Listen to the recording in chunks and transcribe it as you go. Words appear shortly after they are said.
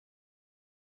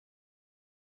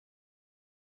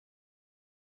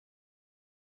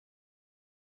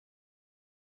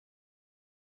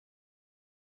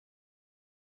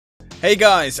Hey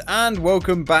guys, and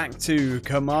welcome back to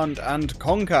Command and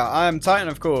Conquer. I am Titan,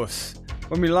 of course.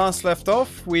 When we last left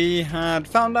off, we had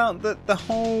found out that the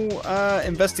whole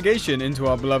investigation into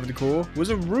our beloved core was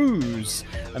a ruse.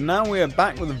 And now we are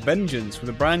back with a vengeance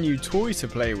with a brand new toy to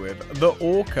play with, the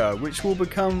Orca, which will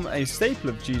become a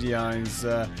staple of GDI's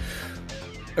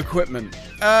equipment.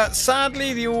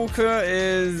 Sadly, the Orca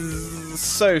is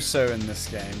so-so in this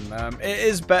game. It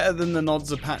is better than the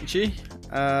Nod's Apache.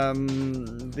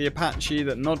 The Apache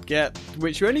that Nod get,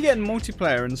 which you only get in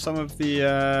multiplayer and some of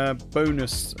the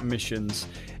bonus missions,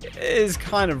 is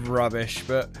kind of rubbish,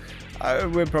 but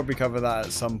we'll probably cover that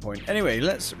at some point. Anyway,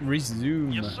 let's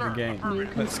resume the game.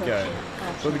 Let's go.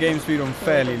 Put the game speed on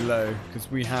fairly low because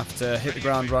we have to hit the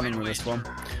ground running with this one.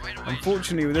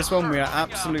 Unfortunately, with this one, we are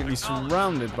absolutely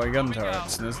surrounded by gun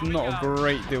turrets, and there's not a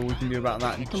great deal we can do about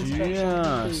that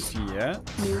just yet.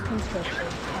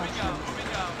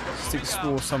 Just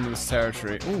explore some of this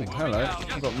territory. Oh, hello.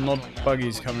 We've got Nod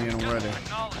buggies coming in already,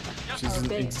 which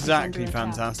isn't exactly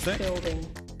fantastic.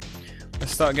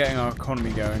 Let's start getting our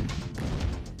economy going.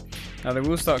 Now, they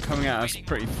will start coming at us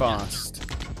pretty fast.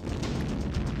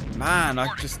 Man, I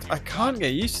can't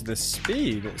get used to the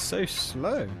speed. It's so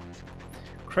slow.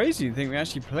 Crazy to think we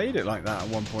actually played it like that at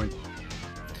one point.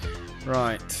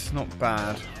 Right, not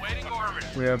bad.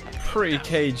 We are pretty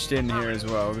caged in here as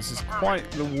well. This is quite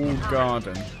the walled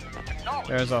garden.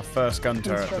 There's our first gun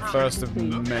turret, the first of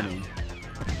many.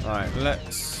 Right,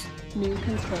 let's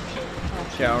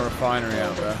get our refinery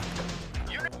out there.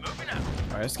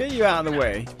 Right, let's get you out of the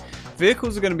way.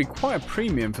 Vehicles are going to be quite a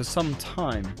premium for some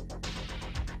time.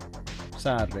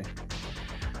 Sadly.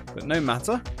 But no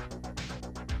matter.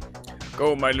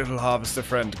 Go, my little harvester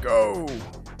friend, go!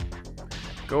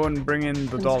 Go and bring in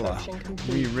the dollar.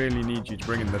 We really need you to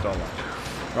bring in the dollar.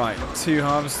 Right, 2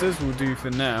 harvesters will do for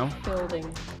now.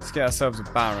 Let's get ourselves a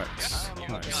barracks.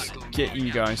 Right, let's get you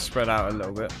guys spread out a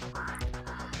little bit.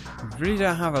 We really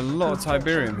don't have a lot of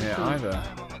Tiberium here either,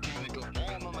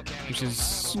 which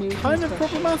is kind of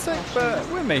problematic, but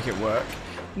we'll make it work.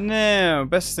 Now,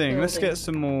 best thing, let's get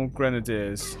some more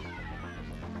grenadiers.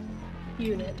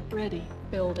 Unit ready.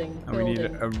 Building. And we need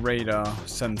a radar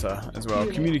center as well.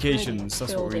 Communications,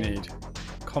 that's what we need.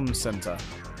 Comm center.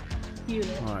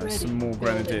 Alright, some more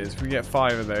grenadiers. If we get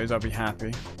 5 of those, I'll be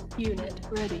happy. Unit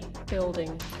ready.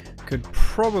 Building. Could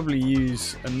probably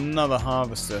use another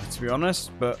harvester, to be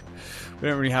honest, but we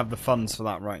don't really have the funds for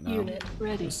that right now. Unit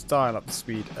ready. Let's dial up the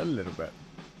speed a little bit.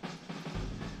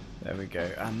 There we go.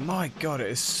 And my god, it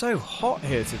is so hot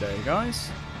here today, guys.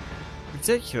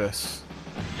 Ridiculous.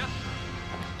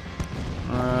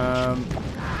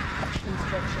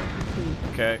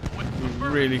 Okay, we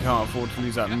really can't afford to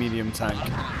lose that medium tank.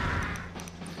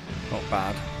 Not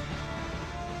bad.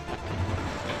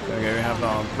 There we go, we have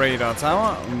our radar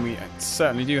tower, and we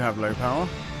certainly do have low power.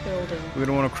 We're going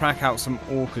to want to crack out some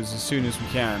orcas as soon as we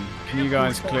can. Can you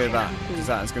guys clear that? Because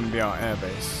that is going to be our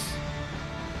airbase.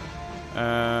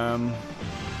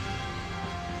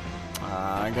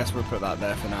 I guess we'll put that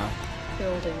there for now.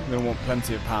 We're going to want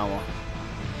plenty of power.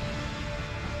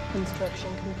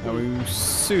 Construction complete. Now we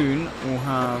soon will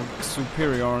have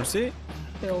superiority.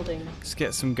 Let's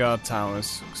get some guard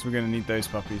towers, because we're going to need those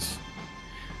puppies.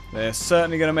 They're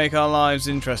certainly going to make our lives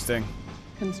interesting.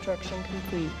 Construction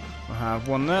complete. We'll have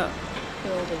one there.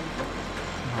 Building.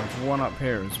 We'll have one up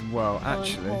here as well,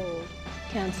 actually.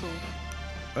 Cancel.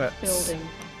 Let's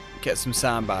get some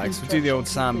sandbags. We'll do the old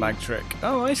sandbag trick.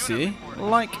 Oh, I see.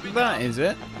 Like that, is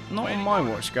it? Not on my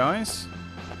watch, guys.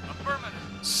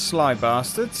 Sly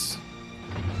bastards.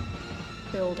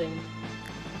 Building.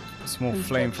 Some more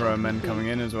flamethrower men coming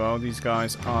in as well. These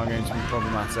guys are going to be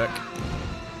problematic.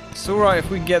 It's alright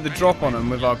if we can get the drop on them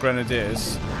with our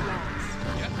grenadiers.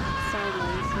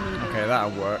 Okay, that'll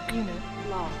work.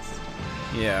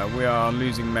 Yeah, we are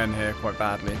losing men here quite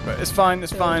badly. But it's fine,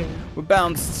 it's fine. We're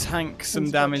bound to tank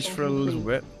some damage for a little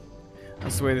bit.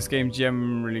 That's the way this game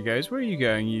generally goes. Where are you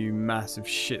going, you massive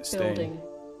shit stain?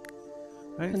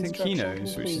 I don't think he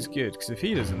knows, which is good, because if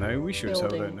he doesn't know, we sure as hell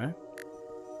don't know.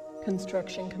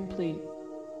 Construction complete.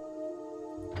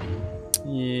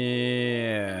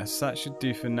 Yes, that should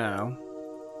do for now.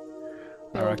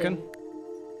 I reckon.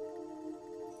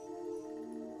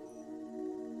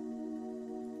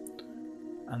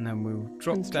 And then we'll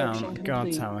drop down a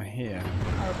guard tower here.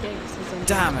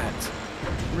 Damn it!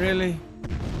 Really?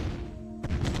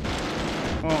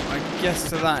 Well, I guess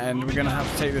to that end, we're going to have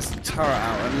to take this turret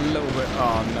out a little bit.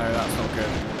 Oh, no, that's not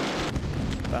good.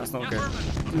 That's not good.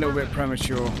 A little bit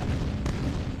premature.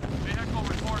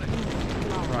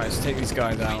 Right, let's take these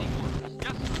guys out.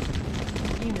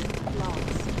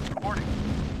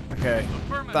 Okay,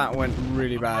 that went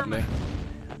really badly.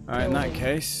 Alright, in that Building.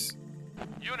 case...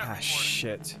 Unit Ah, reporting.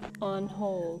 shit. On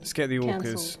hold. Let's get the orcas.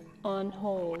 Cancelled. On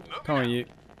hold. Come on, you.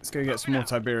 Let's go get some more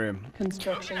Tiberium.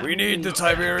 Construction We need the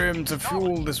complete. Tiberium to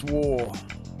fuel this war.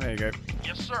 There you go.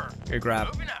 Yes, sir. Go grab.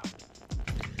 Moving out.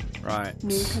 Right.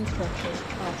 New construction.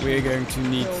 We're going to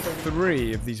need Building.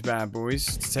 3 of these bad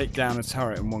boys to take down a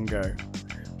turret in one go.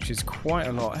 Which is quite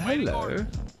a lot. Hello.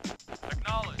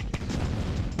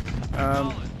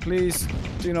 Acknowledge. Please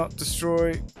do not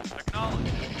destroy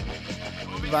Acknowledge.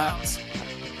 Moving that. out.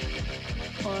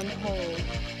 On hold.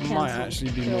 Might Cancelled.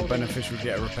 actually be more Building. beneficial to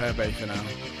get a repair bay for now.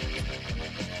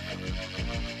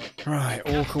 Right,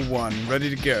 Orca 1,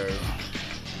 ready to go.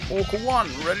 Orca 1,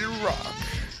 ready to rock.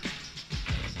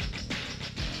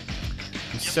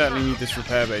 We certainly need this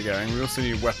repair bay going. We also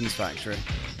need a weapons factory.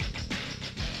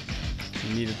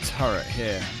 We need a turret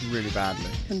here, really badly.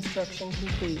 Construction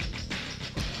complete.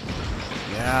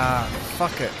 Yeah,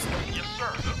 fuck it. Yes,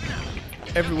 sir. Moving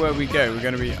out. Everywhere we go, we're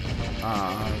going to be...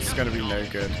 Ah, it's going to be no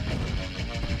good.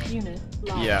 Unit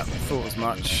lost. Yeah, thought as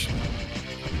much.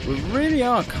 We really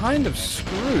are kind of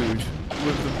screwed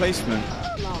with the placement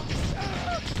Lost.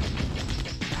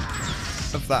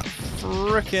 of that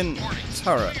frickin'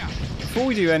 turret. Before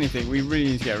we do anything, we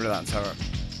really need to get rid of that turret.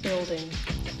 Building.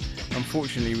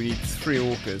 Unfortunately, we need 3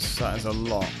 orcas. That is a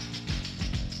lot.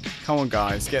 Come on,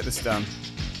 guys, get this done.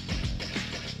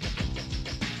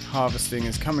 Harvesting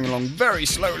is coming along very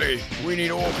slowly. We need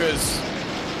orcas.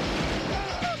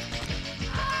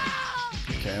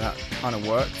 Okay, that kind of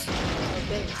worked. Our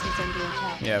base is under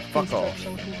attack. Yeah, fuck off.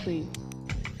 Construction complete.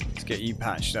 Let's get you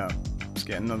patched up. Let's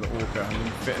get another orca. We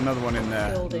can fit another one in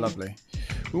there. Building. Lovely.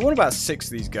 We want about 6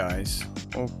 of these guys.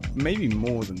 Or maybe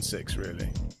more than 6, really.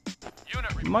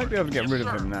 Unit We might be able to get Yes, rid of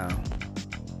sir. him now.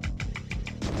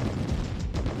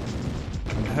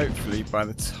 And hopefully, by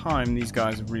the time these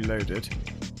guys have reloaded,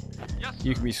 Yes,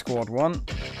 you can be squad 1. Unit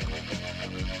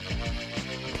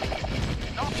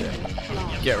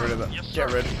lost. Get rid of it. Yes, Get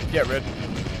sir. rid. Get rid.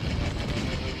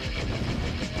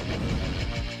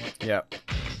 Yep.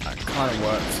 That kind of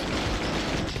worked.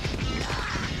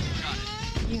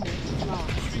 Unit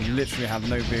lost. We literally have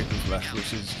no vehicles left,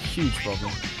 which is a huge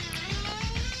problem.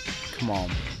 Come on.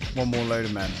 One more load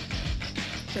of men.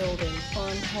 Building.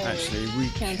 On hold. Actually, we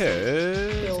Cancelled.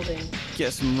 could Building.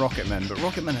 get some rocket men, but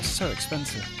rocket men are so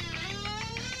expensive.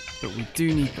 But we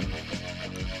do need them.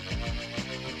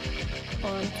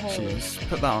 On hold. Jeez,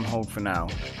 put that on hold for now.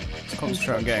 Let's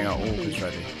concentrate on getting our orcas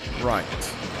ready. Right.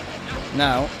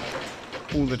 Now,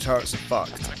 all the turrets are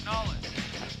fucked, Acknowledge.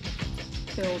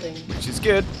 Building. which is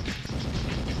good,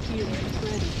 Unit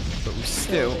ready. but we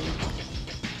still Building.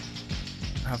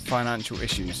 have financial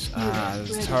issues. Ah,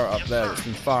 there's a ready. turret up there that's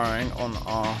been firing on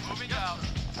our Moving out.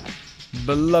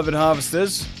 beloved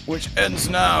harvesters, which ends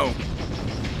now.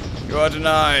 You are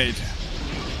denied.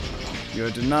 You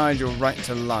are denied your right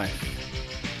to life.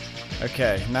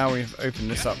 Okay, now we've opened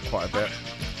this up quite a bit.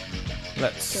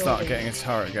 Let's start getting a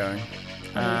turret going.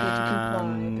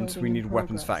 And we need a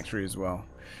weapons factory as well.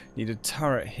 Need a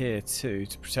turret here too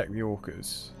to protect the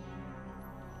orcas.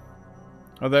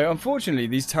 Although, unfortunately,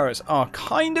 these turrets are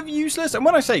kind of useless. And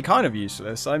when I say kind of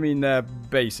useless, I mean they're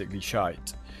basically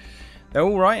shite. They're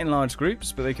alright in large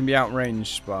groups, but they can be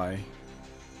outranged by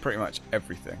pretty much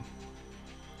everything.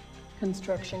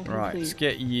 Construction Right, complete. let's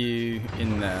get you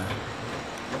in there.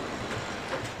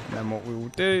 And then what we will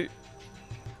do,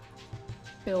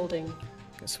 Building.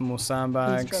 get some more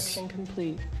sandbags, Construction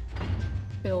complete.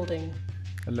 Building.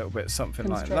 a little bit something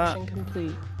like that. Construction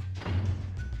complete.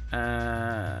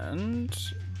 And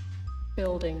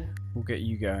Building. we'll get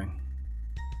you going.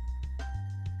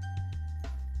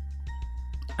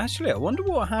 Actually, I wonder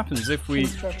what happens if we...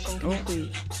 Construction Oh,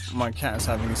 complete. my cat is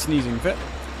having a sneezing fit.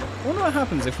 I wonder what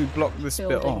happens if we block this bit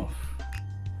Building. off.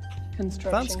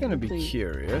 Construction That's going to be complete.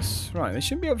 curious. Right, they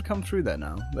shouldn't be able to come through there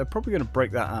now. They're probably going to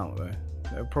break that out, though.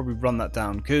 They'll probably run that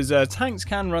down. Because tanks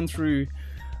can run through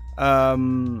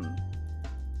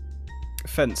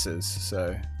fences,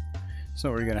 so it's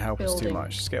not really going to help us too Building.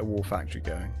 much. Just get a war factory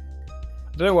going.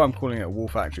 I don't know why I'm calling it a war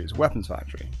factory. It's a weapons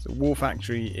factory. It's a war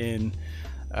factory in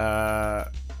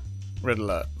Red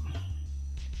Alert.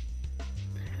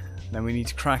 And then we need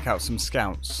to crack out some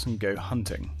scouts and go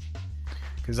hunting.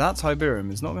 Because that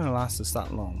Tiberium is not going to last us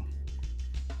that long.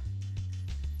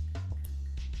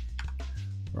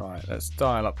 Right, let's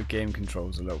dial up the game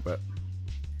controls a little bit.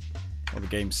 Or the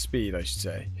game speed, I should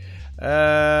say.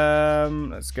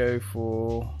 Let's go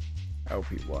for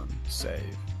LP1, save.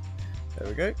 There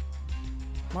we go.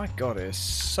 My god, it's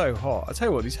so hot. I tell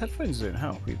you what, these headphones don't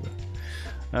help either.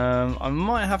 I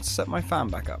might have to set my fan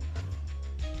back up.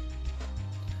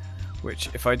 Which,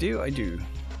 if I do, I do.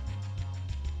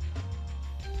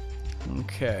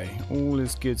 Okay, all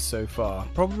is good so far.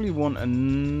 Probably want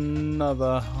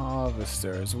another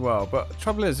harvester as well. But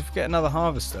trouble is, if we get another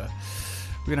harvester,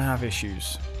 we're going to have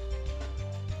issues.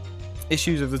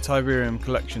 Issues of the Tiberium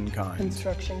collection kind.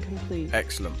 Construction complete.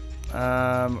 Excellent.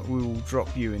 We will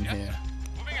drop you in here.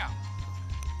 Moving out.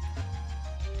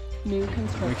 New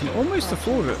construction. We can almost options.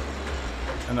 afford it.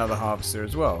 Another harvester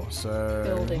as well, so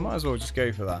Building. might as well just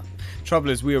go for that. Trouble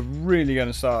is, we are really going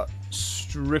to start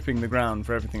stripping the ground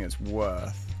for everything it's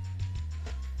worth.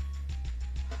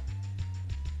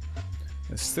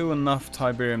 There's still enough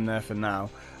Tiberium there for now.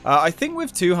 I think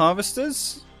with 2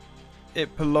 harvesters,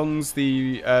 it prolongs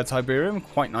the Tiberium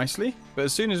quite nicely, but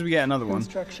as soon as we get another one,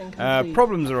 Construction complete.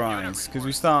 problems arise because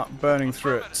we start burning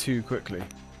through it too quickly.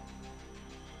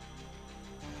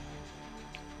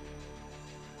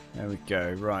 There we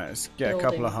go. Right, let's get a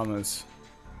couple of Hummers.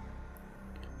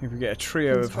 If we get a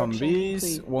trio of Construction Humvees,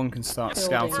 complete. one can start Building.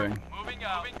 scouting. Moving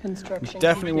out. Construction.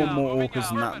 Definitely complete. want more orcas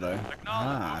than that though.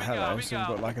 Ah, hello. So we've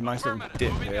got like a nice little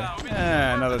dip here.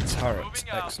 Yeah, another turret.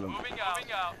 Excellent. Moving out.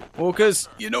 Orcas,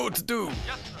 you know what to do.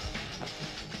 Yes,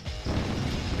 sir.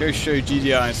 Go show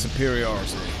GDI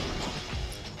superiority.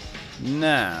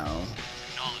 Now,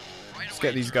 let's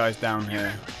get these guys down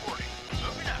here.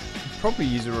 Probably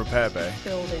use a repair bay.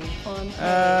 Building on.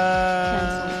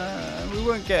 We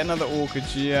won't get another orca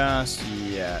just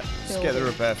yet. Let's get the Building.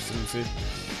 repair facility.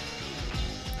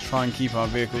 Try and keep our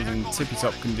vehicles in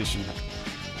tippy-top condition.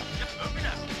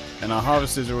 And our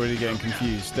harvesters are already getting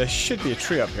confused. There should be a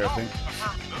tree up here, I think.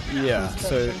 Yeah,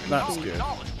 so that's good.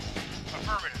 Affirmative.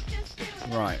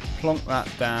 Right, plonk that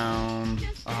down.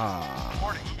 Ah,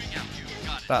 Reporting. Moving out. You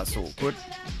got it. that's awkward.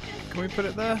 Can we put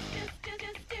it there?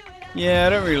 Yeah, I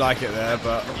don't really like it there,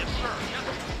 but Yes, sir.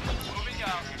 Yes, sir. Moving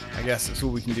out. I guess that's all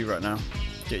we can do right now.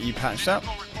 Get you patched up.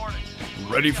 Vehicle reporting.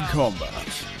 Ready for combat.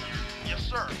 Yes,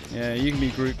 sir. Yeah, you can be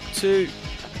group 2. Yes,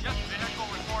 vehicle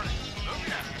reporting.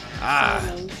 Moving out. Ah,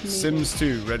 Silos Sims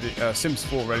 2 ready. Sims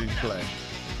 4 ready to play.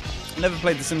 Never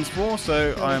played The Sims 4,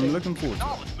 so I'm looking forward to it.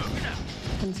 Knowledge. Moving out.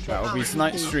 Construction. That will be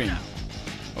tonight's complete. stream.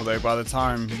 Although by the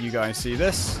time you guys see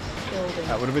this, Building.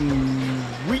 that would have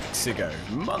been weeks ago,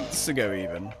 months ago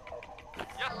even. Yes,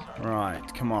 sir.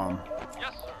 Right, come on.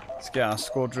 Yes, sir. Let's get our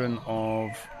squadron of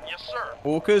Yes, sir.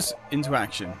 orcas into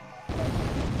action.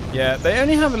 Yeah, they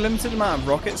only have a limited amount of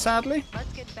rockets, sadly.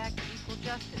 Let's get back to equal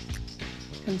justice.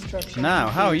 Construction. Now,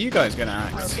 how are complete. you guys going to Our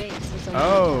act? base is under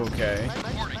Oh, attack. okay. Let's A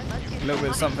get little bit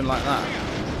of something like that.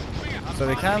 So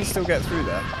they can still get through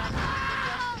there.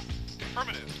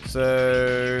 Affirmative.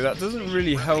 So that doesn't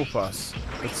really help us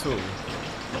at all,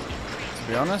 to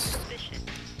be honest.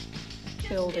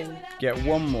 Building. Get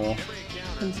one more.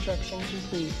 Construction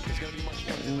complete.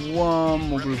 One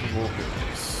more group of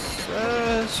orcas.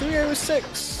 Should we go with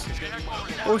 6?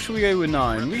 Or should we go with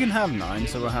 9? We can have 9,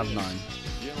 so we'll have 9.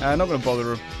 Not going to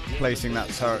bother replacing that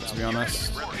turret, to be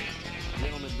honest.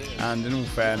 And in all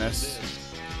fairness,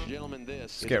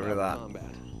 let's get rid of that.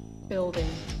 Building.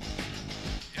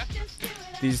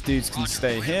 These dudes can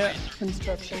stay here.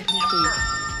 Construction complete.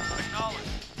 Acknowledge.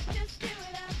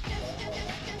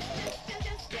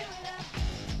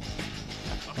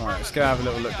 Alright, let's go have a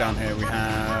little look down here. We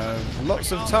have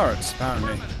lots of turrets,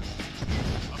 apparently.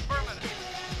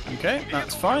 Affirmative. Okay,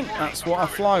 that's fine. That's what our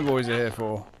flyboys are here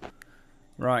for.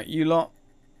 Right, you lot.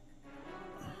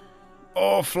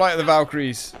 Oh, Flight of the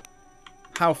Valkyries.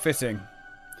 How fitting.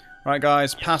 Right,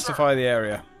 guys, pacify the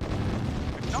area.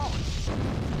 Acknowledge.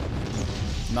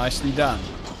 Nicely done.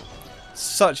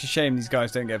 Such a shame these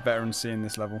guys don't get veterancy in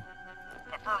this level.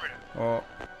 Affirmative. Or,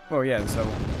 well, yeah, this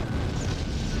level.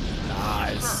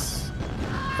 Nice.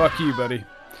 Fuck you, buddy.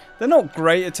 They're not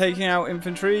great at taking out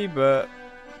infantry, but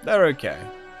they're okay.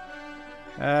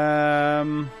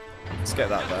 Let's get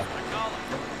that there.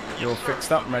 Acknowledge. You're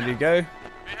fixed up and ready to go.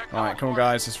 Vehicle Alright, come on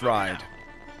guys, let's ride.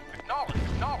 Acknowledge.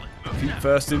 Acknowledge. Moving Feet out.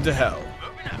 first into hell.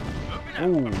 Moving out.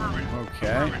 Ooh, Affirmative.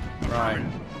 okay. Right.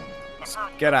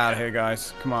 Affirmative. Get out of here,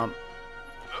 guys. Come on.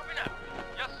 Moving out.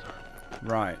 Yes, sir.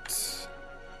 Right.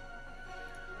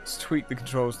 Let's tweak the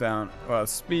controls down. Well,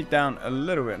 speed down a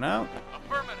little bit now.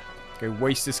 Affirmative. Go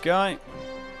waste this guy.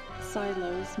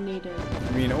 Silos needed.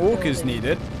 I mean, orcas Building.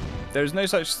 needed. There's no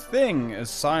such thing as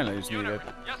silos Unit.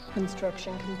 needed. Yes.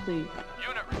 Construction complete.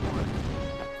 Unit reporting.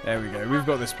 There we go. We've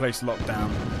got this place locked down.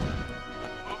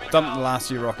 Moving Dump out. the last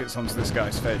few rockets onto this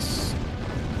guy's face.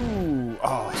 Ooh.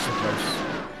 Oh, so close.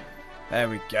 There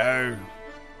we go.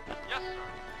 Yes, sir.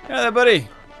 Yeah, there, buddy.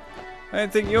 I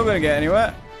don't think you're going to get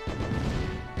anywhere.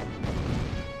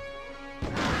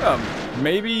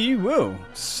 Maybe you will,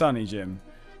 Sonny Jim.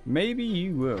 Maybe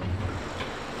you will.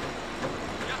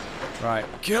 Right,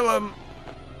 kill him.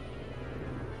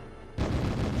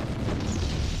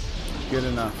 Good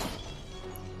enough.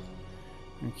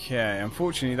 Okay,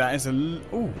 unfortunately that is a...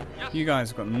 Ooh, you guys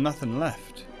have got nothing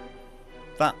left.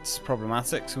 That's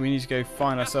problematic, so we need to go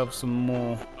find ourselves some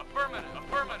more Affirmative.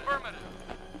 Affirmative. Affirmative.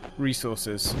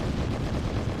 resources.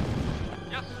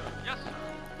 Yes, sir. Yes,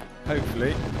 sir.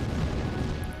 Hopefully.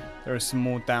 There is some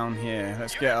more down here.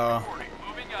 Let's get our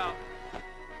Moving out.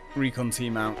 recon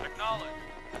team out. Acknowledge.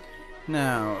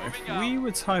 Now, if we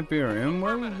were Tiberium,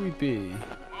 where would we be?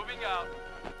 Moving out.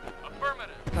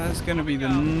 Affirmative. That's going to be the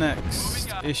next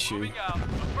issue. Moving out.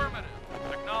 Affirmative.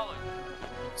 Acknowledge.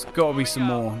 There's got to be some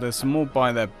more. There's some more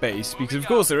by their base, because of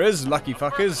course there is, lucky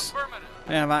fuckers. Affirmative.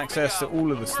 They have access to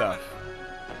all of the stuff.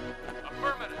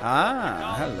 Affirmative.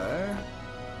 Ah, hello.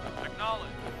 Acknowledge.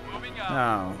 Moving out.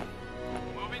 Now,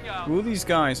 Moving out. will these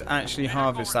guys actually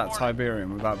harvest that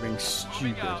Tiberium without being Moving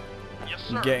stupid out. Yes,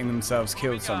 sir. and getting themselves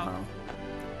killed Moving out. somehow?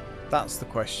 That's the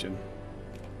question.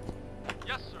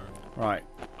 Yes, sir. Right,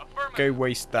 Affirmative. go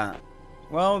waste that.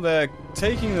 Well, they're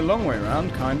taking the long way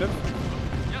around, kind of,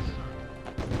 Yes,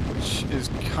 sir. which is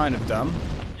kind of dumb.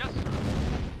 Yes, sir.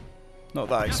 Not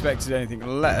that I expected anything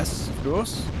less, of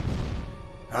course.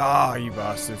 Ah, you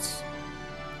bastards.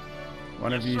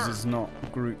 One of Yes, you sir. is not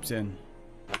grouped in.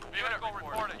 Vehicle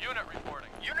reporting. Unit reporting.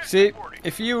 Unit See, reporting.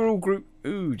 if you were all grouped...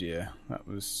 Ooh dear, that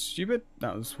was stupid.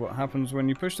 That was what happens when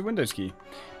you push the Windows key.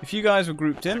 If you guys were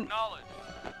grouped in, Acknowledge.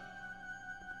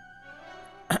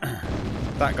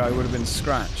 that guy would have been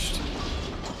scratched.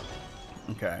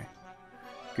 Okay,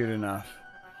 good enough.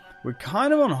 We're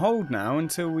kind of on hold now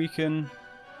until we can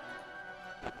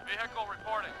Vehicle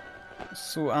reporting.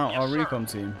 sort out Yes, our sir. recon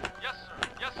team. Yes, sir.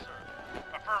 Yes, sir.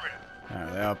 Affirmative.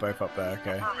 Oh, they are both up there,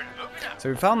 okay. Affirmative. Moving out. So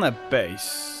we found their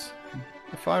base.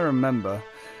 If I remember,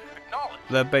 Acknowledge.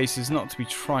 their base is not to be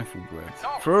trifled with.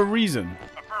 For a reason.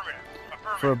 Affirmative.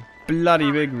 Affirmative. For a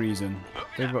bloody big reason.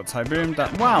 They've got Tiberium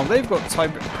down. Wow, they've got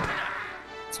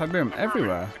Tiberium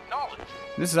everywhere. Acknowledge.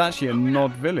 This is actually a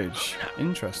Nod village.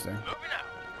 Interesting. Moving out.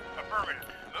 Affirmative.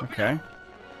 Moving Okay.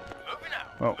 Moving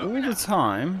out. Well, all the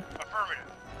time, Affirmative.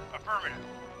 Affirmative.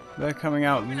 they're coming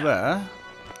out there.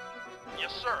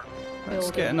 Yes, sir.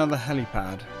 Let's get another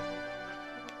helipad.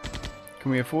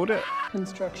 Can we afford it?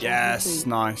 Construction Yes, complete.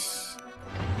 nice.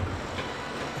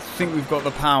 I think we've got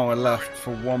the power left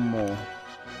for one more.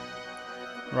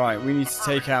 Right, we need to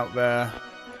take out their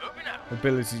Moving out.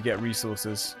 ability to get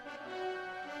resources.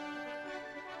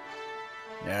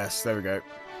 Yes, there we go.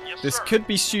 Yes, This sir. could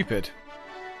be stupid.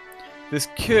 This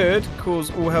could cause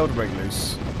all hell to break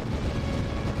loose.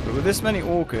 But with this many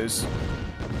orcas,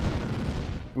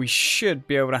 we should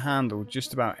be able to handle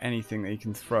just about anything that he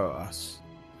can throw at us.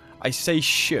 I say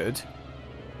should.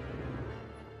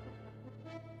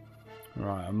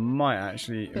 Right, I might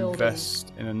actually Building.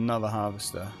 invest in another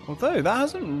harvester. Although that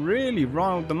hasn't really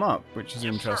riled them up, which is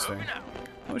Yes, sir. interesting. Moving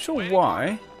out. Not sure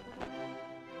why.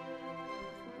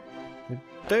 They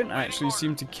don't actually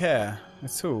seem to care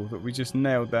at all that we just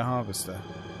nailed their harvester.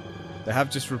 They have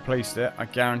just replaced it. I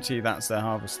guarantee that's their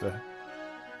harvester.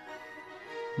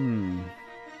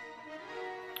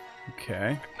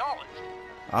 Okay. Acknowledged.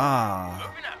 Ah,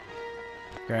 Moving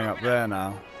out. going up there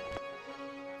now.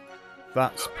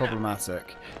 That's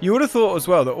problematic. You would have thought as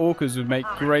well that orcas would make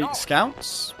great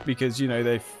scouts because, you know,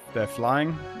 they're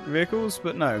flying vehicles,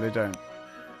 but no, they don't.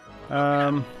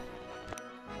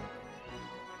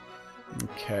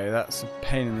 Okay, that's a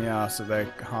pain in the ass that they're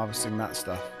harvesting that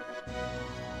stuff.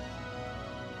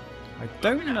 I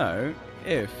don't know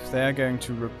if they are going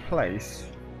to replace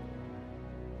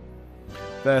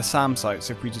their SAM sites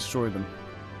if we destroy them.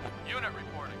 Unit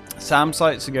reporting. SAM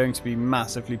sites are going to be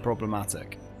massively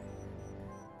problematic.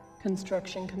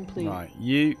 Construction complete. Right,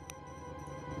 you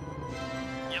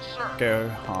Yes, sir. go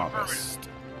harvest.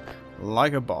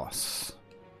 Like a boss.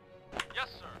 Yes,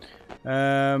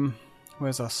 sir.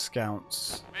 Where's our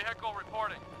scouts? Vehicle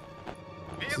reporting.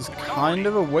 This is kind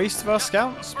of a waste of our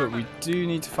scouts, but we do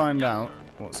need to find out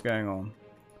what's going on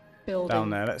Building.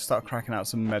 down there. Let's start cracking out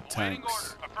some med Waiting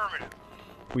tanks. order. Affirmative.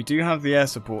 We do have the air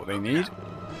support they need.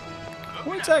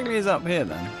 What exactly is up here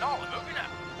then? Acknowledge. Moving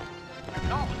out.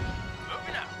 Acknowledge.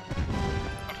 Moving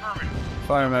out. Affirmative.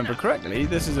 If I remember correctly,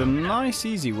 this is a nice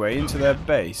easy way into their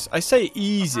base. I say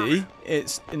easy,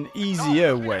 it's an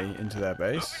easier way into their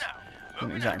base. I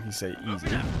don't exactly say easy.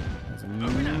 There's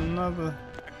another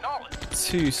Acknowledge.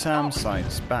 2 SAM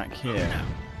sites back here.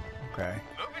 Okay.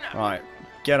 Moving out. Right,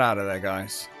 get out of there,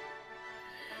 guys.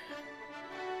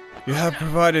 You have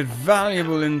provided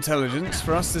valuable intelligence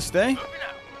for us this day. Moving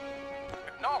out.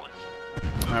 Acknowledge.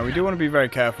 Now, we do want to be very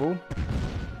careful,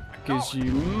 because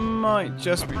you might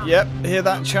just be... Yep, hear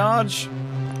that charge?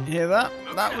 Hear that?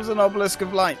 That was an obelisk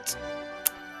of light.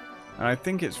 And I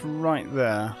think it's right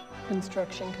there.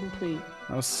 Construction complete.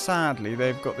 Now, sadly,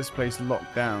 they've got this place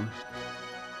locked down.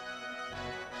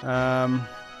 Vehicle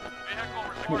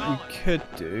report What we could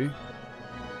do,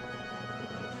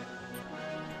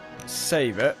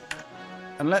 save it,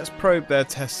 and let's probe their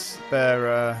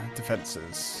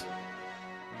defenses.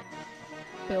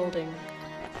 Building.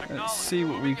 Let's see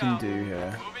what we can do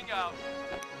here. Moving out.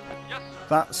 Yes, sir.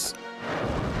 That's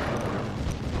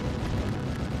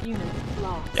Unit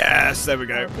lost. yes, there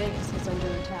we Our go. base is under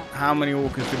attack. How many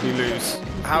orcas did we lose?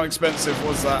 How expensive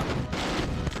was that?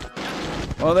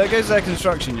 Well, there goes their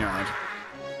construction yard.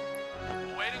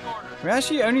 Waiting order. We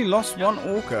actually only lost one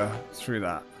orca through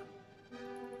that.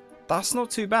 That's not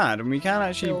too bad, and we can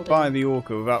actually Building. buy the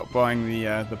orca without buying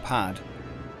the pad.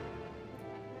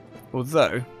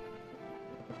 Although,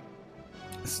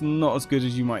 it's not as good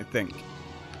as you might think.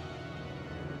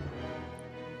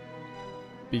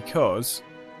 Because,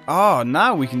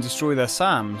 now we can destroy their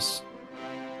SAMs.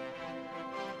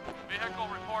 Vehicle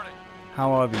reporting.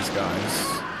 How are these guys? Yes,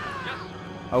 sir.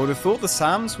 I would have thought the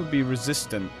SAMs would be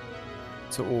resistant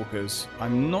to orcas.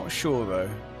 I'm not sure though.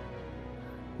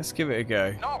 Let's give it a go.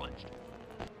 Acknowledged.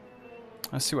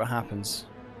 Let's see what happens.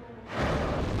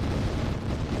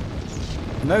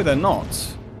 No, they're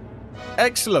not.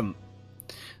 Excellent.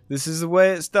 This is the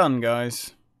way it's done,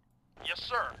 guys. Yes,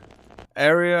 sir.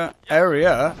 Aerial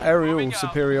Moving out.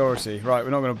 superiority. Right,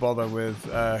 we're not going to bother with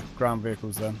ground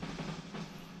vehicles then.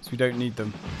 So we don't need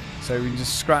them. So we can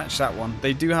just scratch that one.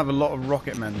 They do have a lot of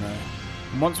rocket men though.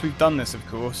 And once we've done this, of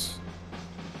course,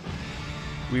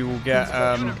 we will get...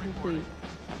 Construction complete.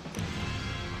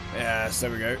 yes, there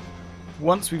we go.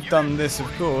 Once we've done this, of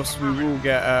course, we will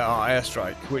get our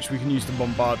airstrike, which we can use to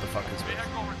bombard the fuckers with.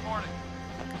 Vehicle reporting.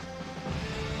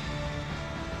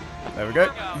 There we go.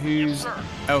 Who's Yes, sir.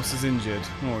 else is injured?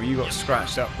 Oh, you got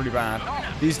scratched up pretty bad.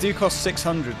 These do cost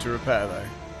 600 to repair though.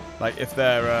 Like if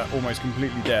they're almost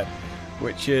completely dead,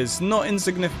 which is not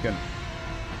insignificant,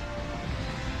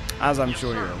 as I'm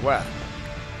sure you're aware.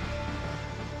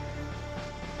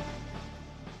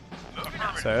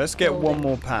 So let's get one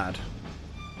more pad.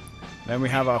 Then we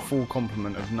have our full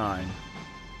complement of 9.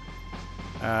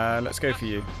 Let's go for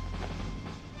you.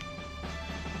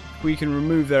 We can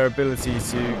remove their ability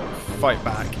to fight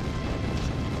back.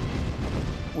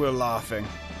 We're laughing.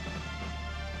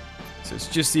 So it's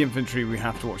just the infantry we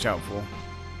have to watch out for.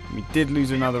 We did lose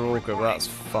another orca, but that's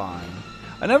fine.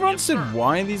 I never understood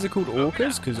why these are called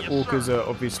orcas, because orcas are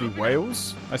obviously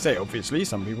whales. I say obviously,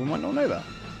 some people might not know that.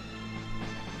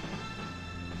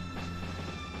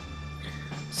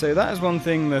 So that is one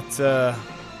thing that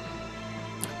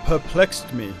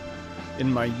perplexed me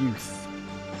in my youth.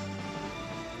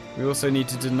 We also need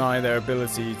to deny their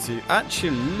ability to...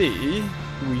 Actually,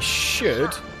 we should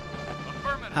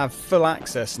Affirmative. have full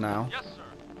access now Yes,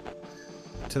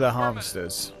 sir. to their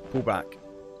harvesters. Pull back.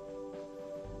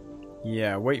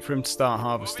 Yeah, wait for him to start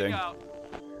harvesting Moving out.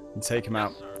 and take him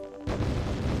out. Yes,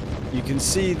 sir. You can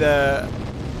see their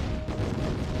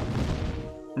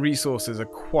resources are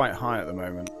quite high at the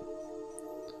moment,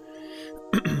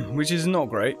 which is not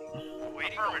great.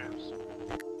 Waiting orders.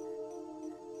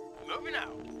 Moving out.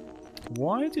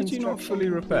 Why did you not fully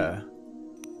repair?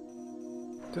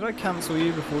 Did I cancel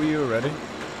you before you were ready?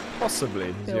 Possibly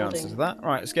is the answer to that.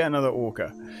 Right, let's get another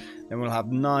orca. Then we'll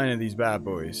have 9 of these bad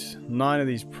boys. 9 of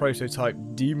these prototype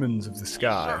demons of the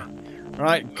sky.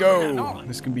 Right, go!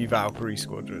 This can be Valkyrie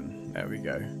Squadron. There we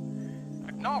go.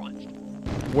 Acknowledged.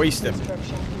 Waste him.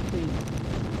 Construction complete.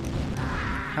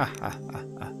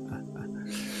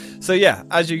 So yeah,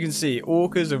 as you can see,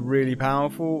 orcas are really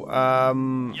powerful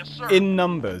Yes, sir. in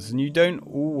numbers, and you don't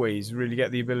always really get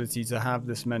the ability to have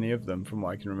this many of them, from what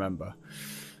I can remember.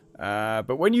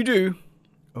 But when you do,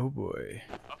 oh boy.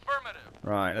 Affirmative.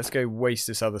 Right, let's go waste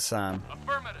this other SAM.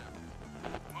 Affirmative.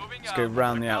 Moving Let's out. go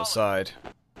round the Acknowledged. outside.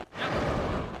 Yes,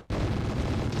 sir.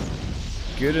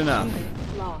 Good enough.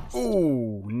 Unit lost.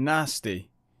 Ooh, nasty.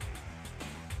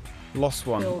 Lost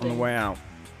one on the Building. way out.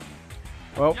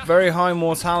 Well, very high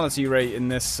mortality rate in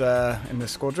this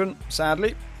squadron,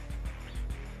 sadly.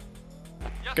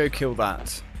 Yes, Go sir. kill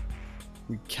that.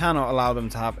 We cannot allow them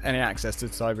to have any access to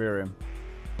Tiberium.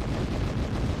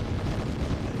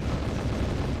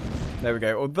 There we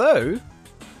go. Although,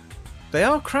 they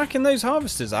are cracking those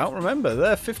harvesters out. Remember, they're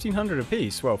 1,500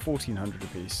 apiece. Well, 1,400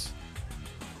 apiece.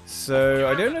 So,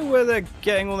 I don't know where they're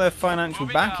getting all their financial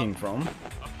Moving backing out. from.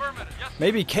 Affirmative. Yes, sir.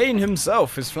 Maybe Kane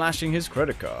himself is flashing his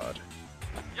credit card.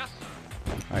 Yes,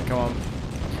 sir. Alright, come on.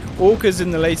 Orcas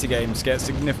in the later games get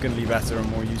significantly better and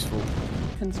more useful.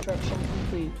 Construction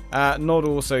complete. Nod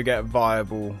also get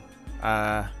viable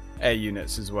air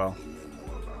units as well.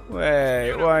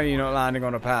 Wait, why are you not landing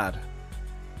on a pad?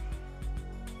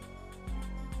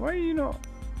 Why are you not?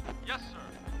 Yes,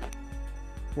 sir.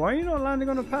 Why are you not landing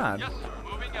on a pad? Yes, sir.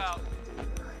 Moving out.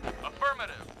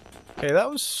 Affirmative. Okay, that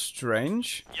was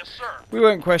strange. Yes, sir. We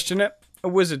won't question it. A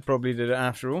wizard probably did it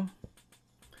after all.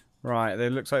 Right,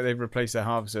 it looks like they've replaced their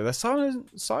harvester. Their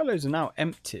silos are now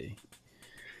empty.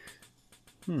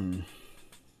 Affirmative.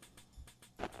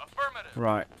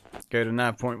 Right, go to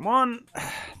nav point 1.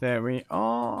 There we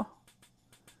are.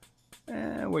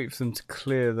 Wait for them to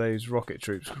clear those rocket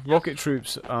troops. Rocket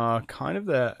troops are kind of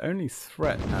their only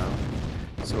threat now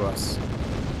to us.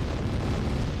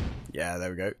 Yeah, there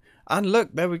we go. And look,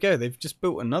 there we go. They've just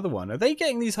built another one. Are they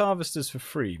getting these harvesters for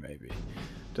free, maybe?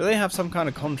 Do they have some kind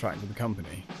of contract with the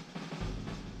company?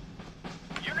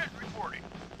 Unit reporting.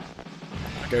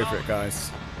 Go for it,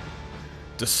 guys.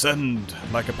 Descend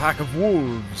like a pack of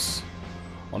wolves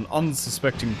on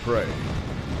unsuspecting prey.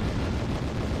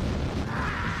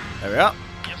 There we are.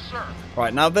 Yes, sir.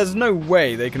 Right, now there's no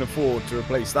way they can afford to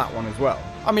replace that one as well.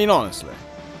 I mean, honestly.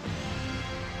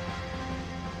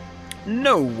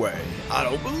 No way. I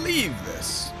don't believe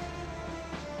this.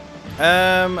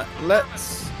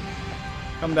 Let's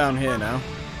come down here now.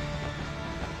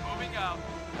 Moving out.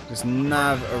 Just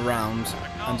nav around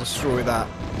and destroy that.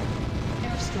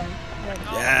 Airstrike ready.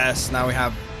 Yes, now we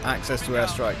have access to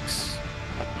airstrikes.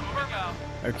 Moving out.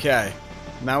 Okay,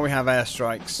 now we have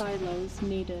airstrikes. Silos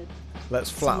needed.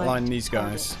 Let's flatline Select these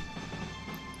guys. target.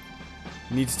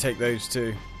 Need to take those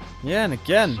too. Yeah, and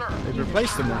again, Sir. they've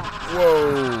replaced them all.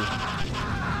 Whoa.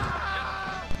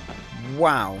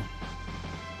 Wow.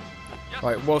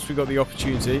 Right, whilst we got the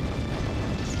opportunity.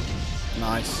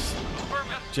 Nice.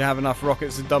 Do you have enough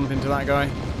rockets to dump into that guy?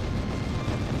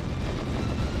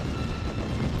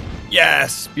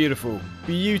 Yes! Beautiful.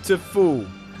 Beautiful.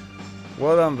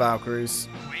 Well done, Valkyries.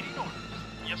 Waiting orders.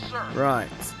 Yes, sir. Right.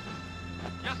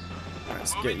 Yes, sir.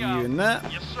 Let's Moving get you out. in there.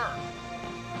 Yes, sir.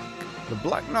 The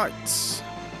Black Knights.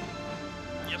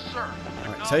 Yes, sir.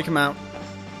 Right, take them out.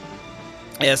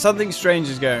 Yeah, something strange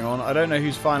is going on. I don't know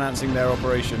who's financing their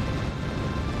operation.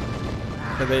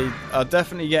 But they are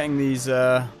definitely getting these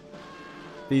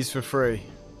for free.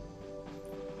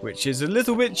 Which is a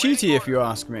little bit cheaty if you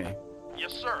ask me.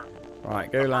 Yes, sir.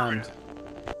 Right, go land.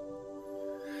 Affirmative.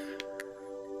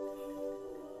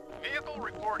 Vehicle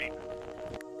reporting.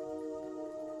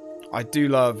 I do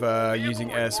love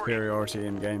using air superiority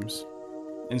in games.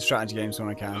 In strategy games when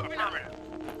I can. Affirmative.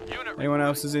 Unit Anyone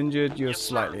else is injured? You're Yes, sir.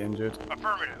 slightly injured.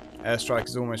 Affirmative. Airstrike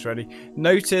is almost ready.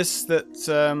 Notice that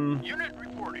Unit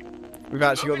reporting. we've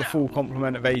actually got the full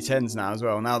complement of A10s now as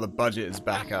well. Now the budget is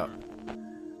back Yes, up.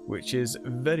 Which is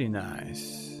very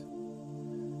nice.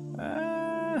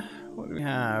 What do we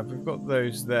have? We've got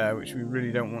those there, which we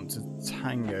really don't want to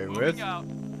tango with. Moving out.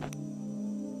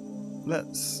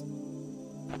 Let's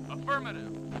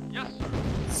Affirmative. Yes,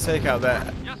 sir. take out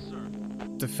their Yes, sir.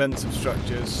 defensive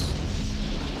structures.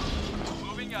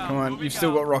 Moving out. Come on, Moving you've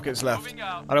still out. got rockets left. Moving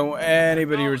out. I don't want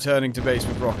anybody returning to base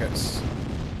with rockets.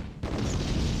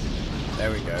 There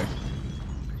we go.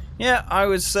 Yeah, I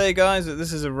would say, guys, that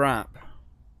this is a wrap.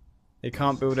 They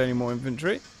can't build any more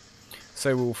infantry.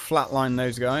 So we'll flatline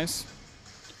those guys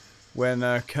when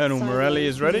Colonel Silos Morelli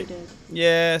is ready. needed.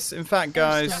 Yes, in fact,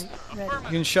 guys, Airstrike ready. you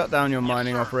can shut down your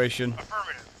mining operation.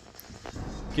 Affirmative.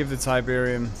 Give the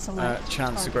Tiberium a Select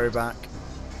chance to target. grow back.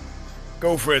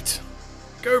 Go for it.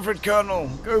 Go for it, Colonel.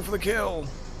 Go for the kill.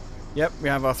 Yep, we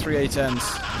have our 3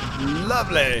 A10s.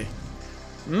 Lovely.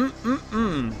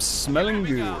 Smelling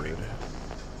good.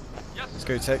 Yes, Let's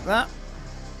go take that.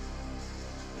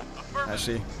 affirmative.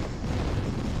 Actually,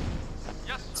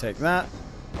 Yes, sir. take that.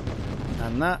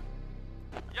 And that.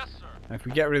 Yes, sir. And if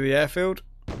we get rid of the airfield,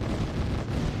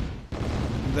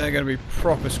 they're going to be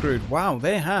proper screwed. Wow,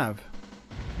 they have.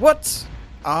 What?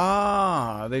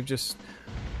 Ah, they've just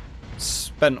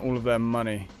spent all of their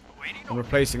money Waiting on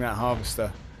replacing that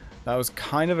harvester. That was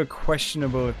kind of a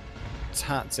questionable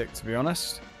tactic, to be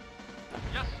honest.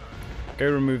 Yes, sir.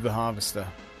 Go remove the harvester.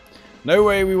 No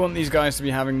way we want these guys to be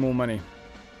having more money.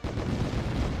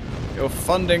 Your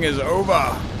funding is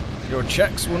over. Your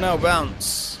checks will now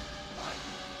bounce.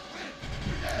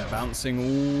 Bouncing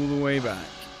all the way back.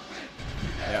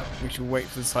 Yeah, we should wait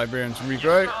for the Siberian to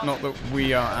regrow. Not that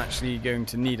we are actually going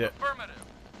to need it. Affirmative.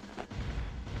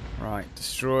 Right,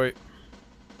 destroy.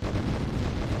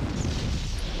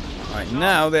 Right,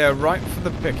 now they are ripe for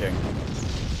the picking.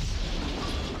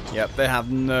 Yep, they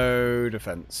have no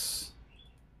defense.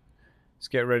 Let's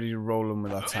get ready to roll them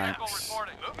with our Vehicle tanks.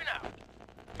 reporting. Moving out.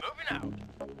 Moving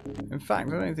out. In fact,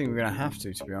 I don't think we're going to have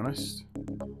to be honest.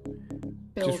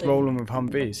 Building. Just roll them with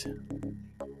Humvees.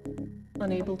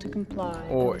 Unable to comply.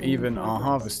 Or Building in even our progress.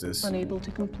 harvesters. Unable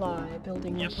to comply.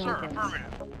 Building in Yes, sir. progress.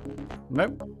 Affirmative.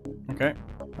 Nope. Okay.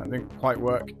 That didn't quite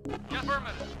work. Yes,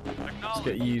 affirmative. Let's Acknowledged.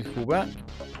 get you to pull back.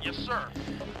 Yes, sir.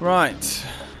 Right.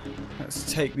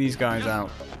 Let's take these guys out.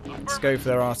 Let's go for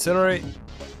their artillery.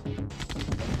 Yes,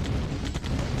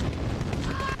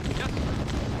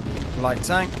 sir. Light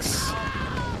tanks.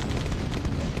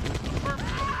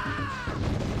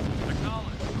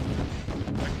 Acknowledged.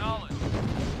 Acknowledged.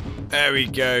 There we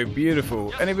go.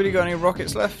 Beautiful. Anybody got any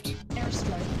rockets left?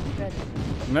 Airstrike ready.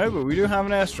 No, but we do have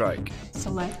an airstrike.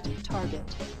 Select target.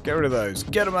 Get rid of those.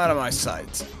 Get them out of my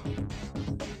sight.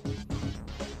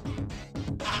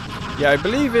 Yeah, I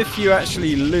believe if you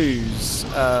actually lose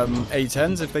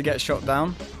A-10s, if they get shot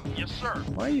down... Yes, sir.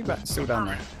 Why are you still down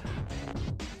there?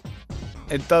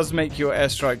 It does make your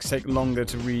airstrikes take longer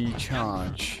to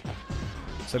recharge.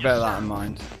 So bear that in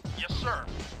mind. Yes, sir.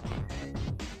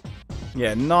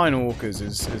 Yeah, 9 orcas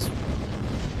is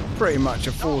pretty much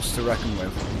a force to reckon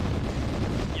with.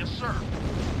 Yes, sir.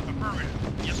 Affirmative.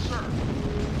 Yes, sir.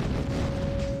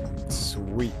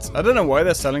 Sweet. I don't know why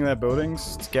they're selling their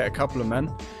buildings to get a couple of men.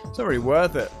 It's not really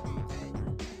worth it.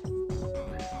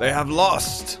 They have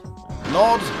lost.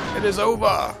 Nod, it is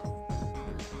over.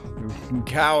 You can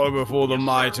cower before the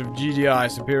might of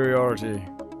GDI superiority.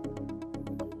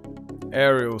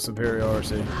 Aerial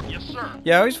superiority. Yes, sir.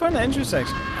 Yeah, I always find that interesting,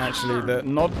 actually, that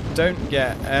Nod don't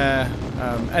get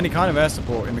any kind of air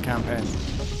support in the campaign.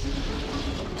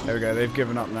 There we go, they've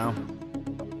given up now.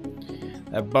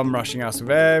 They're bum rushing us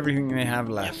with everything they have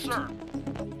Yes, left. sir.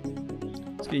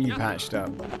 Let's get you patched up.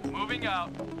 Moving out.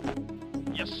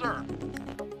 Yes, sir.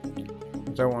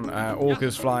 Don't want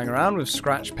orcas flying around with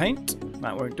scratch paint.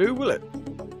 That won't do, will it?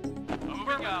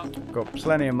 Moving out. Got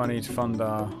plenty of money to fund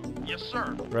our Yes,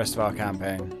 sir. rest of our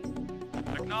campaign.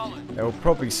 Acknowledged. They will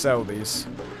probably sell these.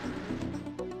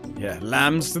 Yeah,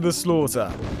 lambs to the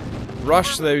slaughter.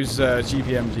 Rush those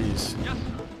GPMGs. Yes,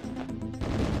 sir.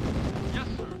 Yes,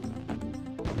 sir.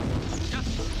 Yes,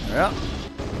 sir. Yeah.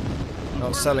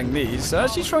 Not selling these. They're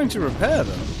actually trying to repair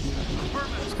them.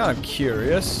 It's kind of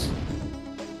curious.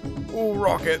 All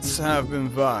rockets have been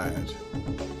fired.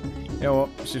 You know what?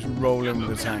 Let's just roll in with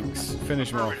the tanks.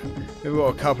 Finish them off. We've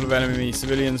got a couple of enemy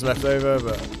civilians left over,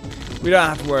 but we don't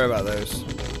have to worry about those.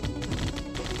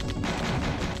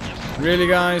 Really,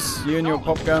 guys? You and your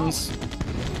pop guns?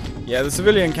 Yeah, the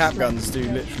civilian cap guns do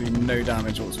literally no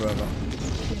damage whatsoever.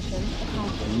 Mission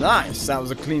accomplished. Nice! That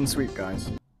was a clean sweep, guys.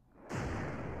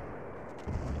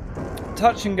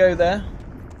 Touch and go there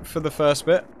for the first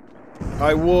bit.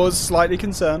 I was slightly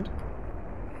concerned.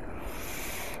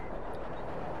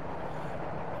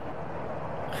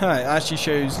 It actually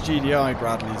shows GDI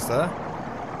Bradleys there.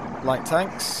 Light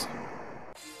tanks.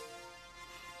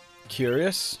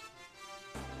 Curious.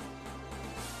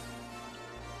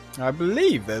 I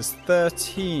believe there's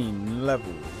 13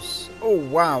 levels. Oh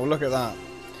wow, look at that.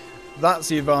 That's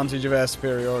the advantage of air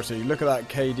superiority. Look at that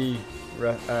KD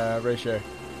ratio.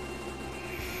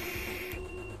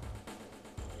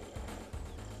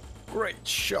 Great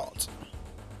shot.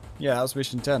 Yeah, that was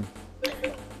mission 10. I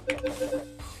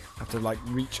have to like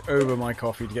reach over my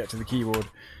coffee to get to the keyboard,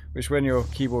 which when your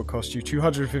keyboard costs you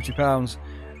 £250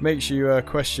 makes you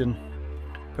question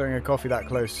putting a coffee that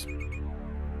close.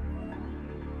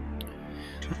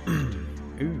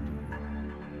 Ooh.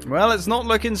 Well, it's not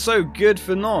looking so good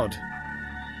for Nod.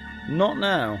 Not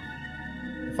now.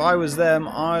 If I was them,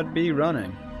 I'd be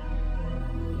running.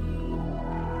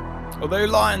 Although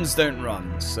lions don't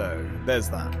run, so there's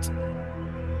that.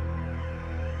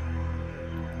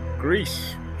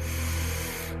 Greece.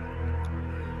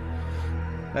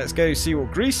 Let's go see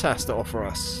what Greece has to offer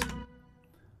us.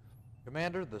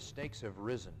 Commander, the stakes have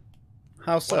risen.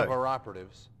 How One of so? our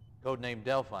operatives, codenamed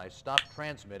Delphi, stopped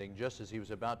transmitting just as he was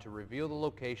about to reveal the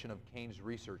location of Kane's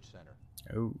research center.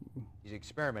 Oh. He's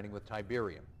experimenting with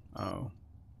Tiberium, Oh.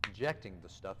 injecting the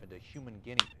stuff into human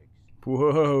guinea pigs.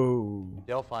 Whoa.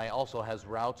 Delphi also has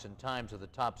routes and times of the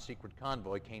top secret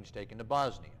convoy Kane's taken to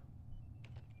Bosnia.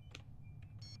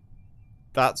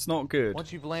 That's not good.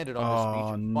 Once you've landed on this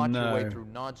beach and fought your way no. through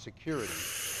Nod security,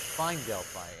 find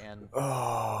Delphi and,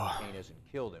 Oh. Kane hasn't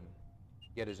killed him,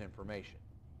 get his information.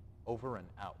 Over and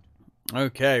out.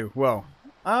 Okay, well.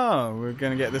 Oh, we're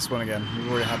going to get this one again.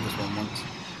 We've already had this one once.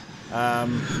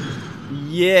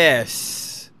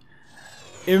 Yes.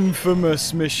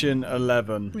 Infamous Mission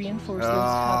 11. Reinforcements have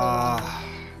arrived.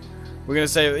 We're going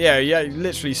to save it. Yeah, you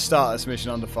literally start this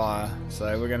mission under fire.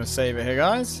 So we're going to save it here,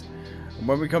 guys. And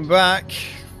when we come back,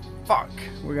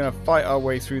 we're going to fight our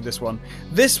way through this one.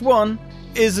 This one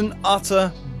is an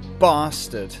utter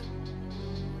bastard.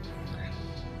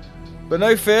 But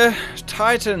no fear,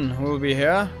 Titan will be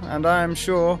here, and I am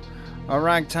sure a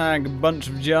ragtag bunch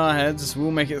of jarheads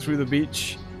will make it through the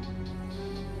beach.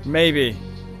 Maybe.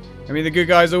 I mean, the good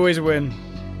guys always win.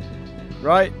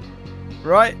 Right?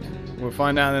 Right? We'll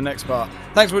find out in the next part.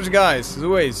 Thanks for watching, guys. As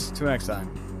always, till next time.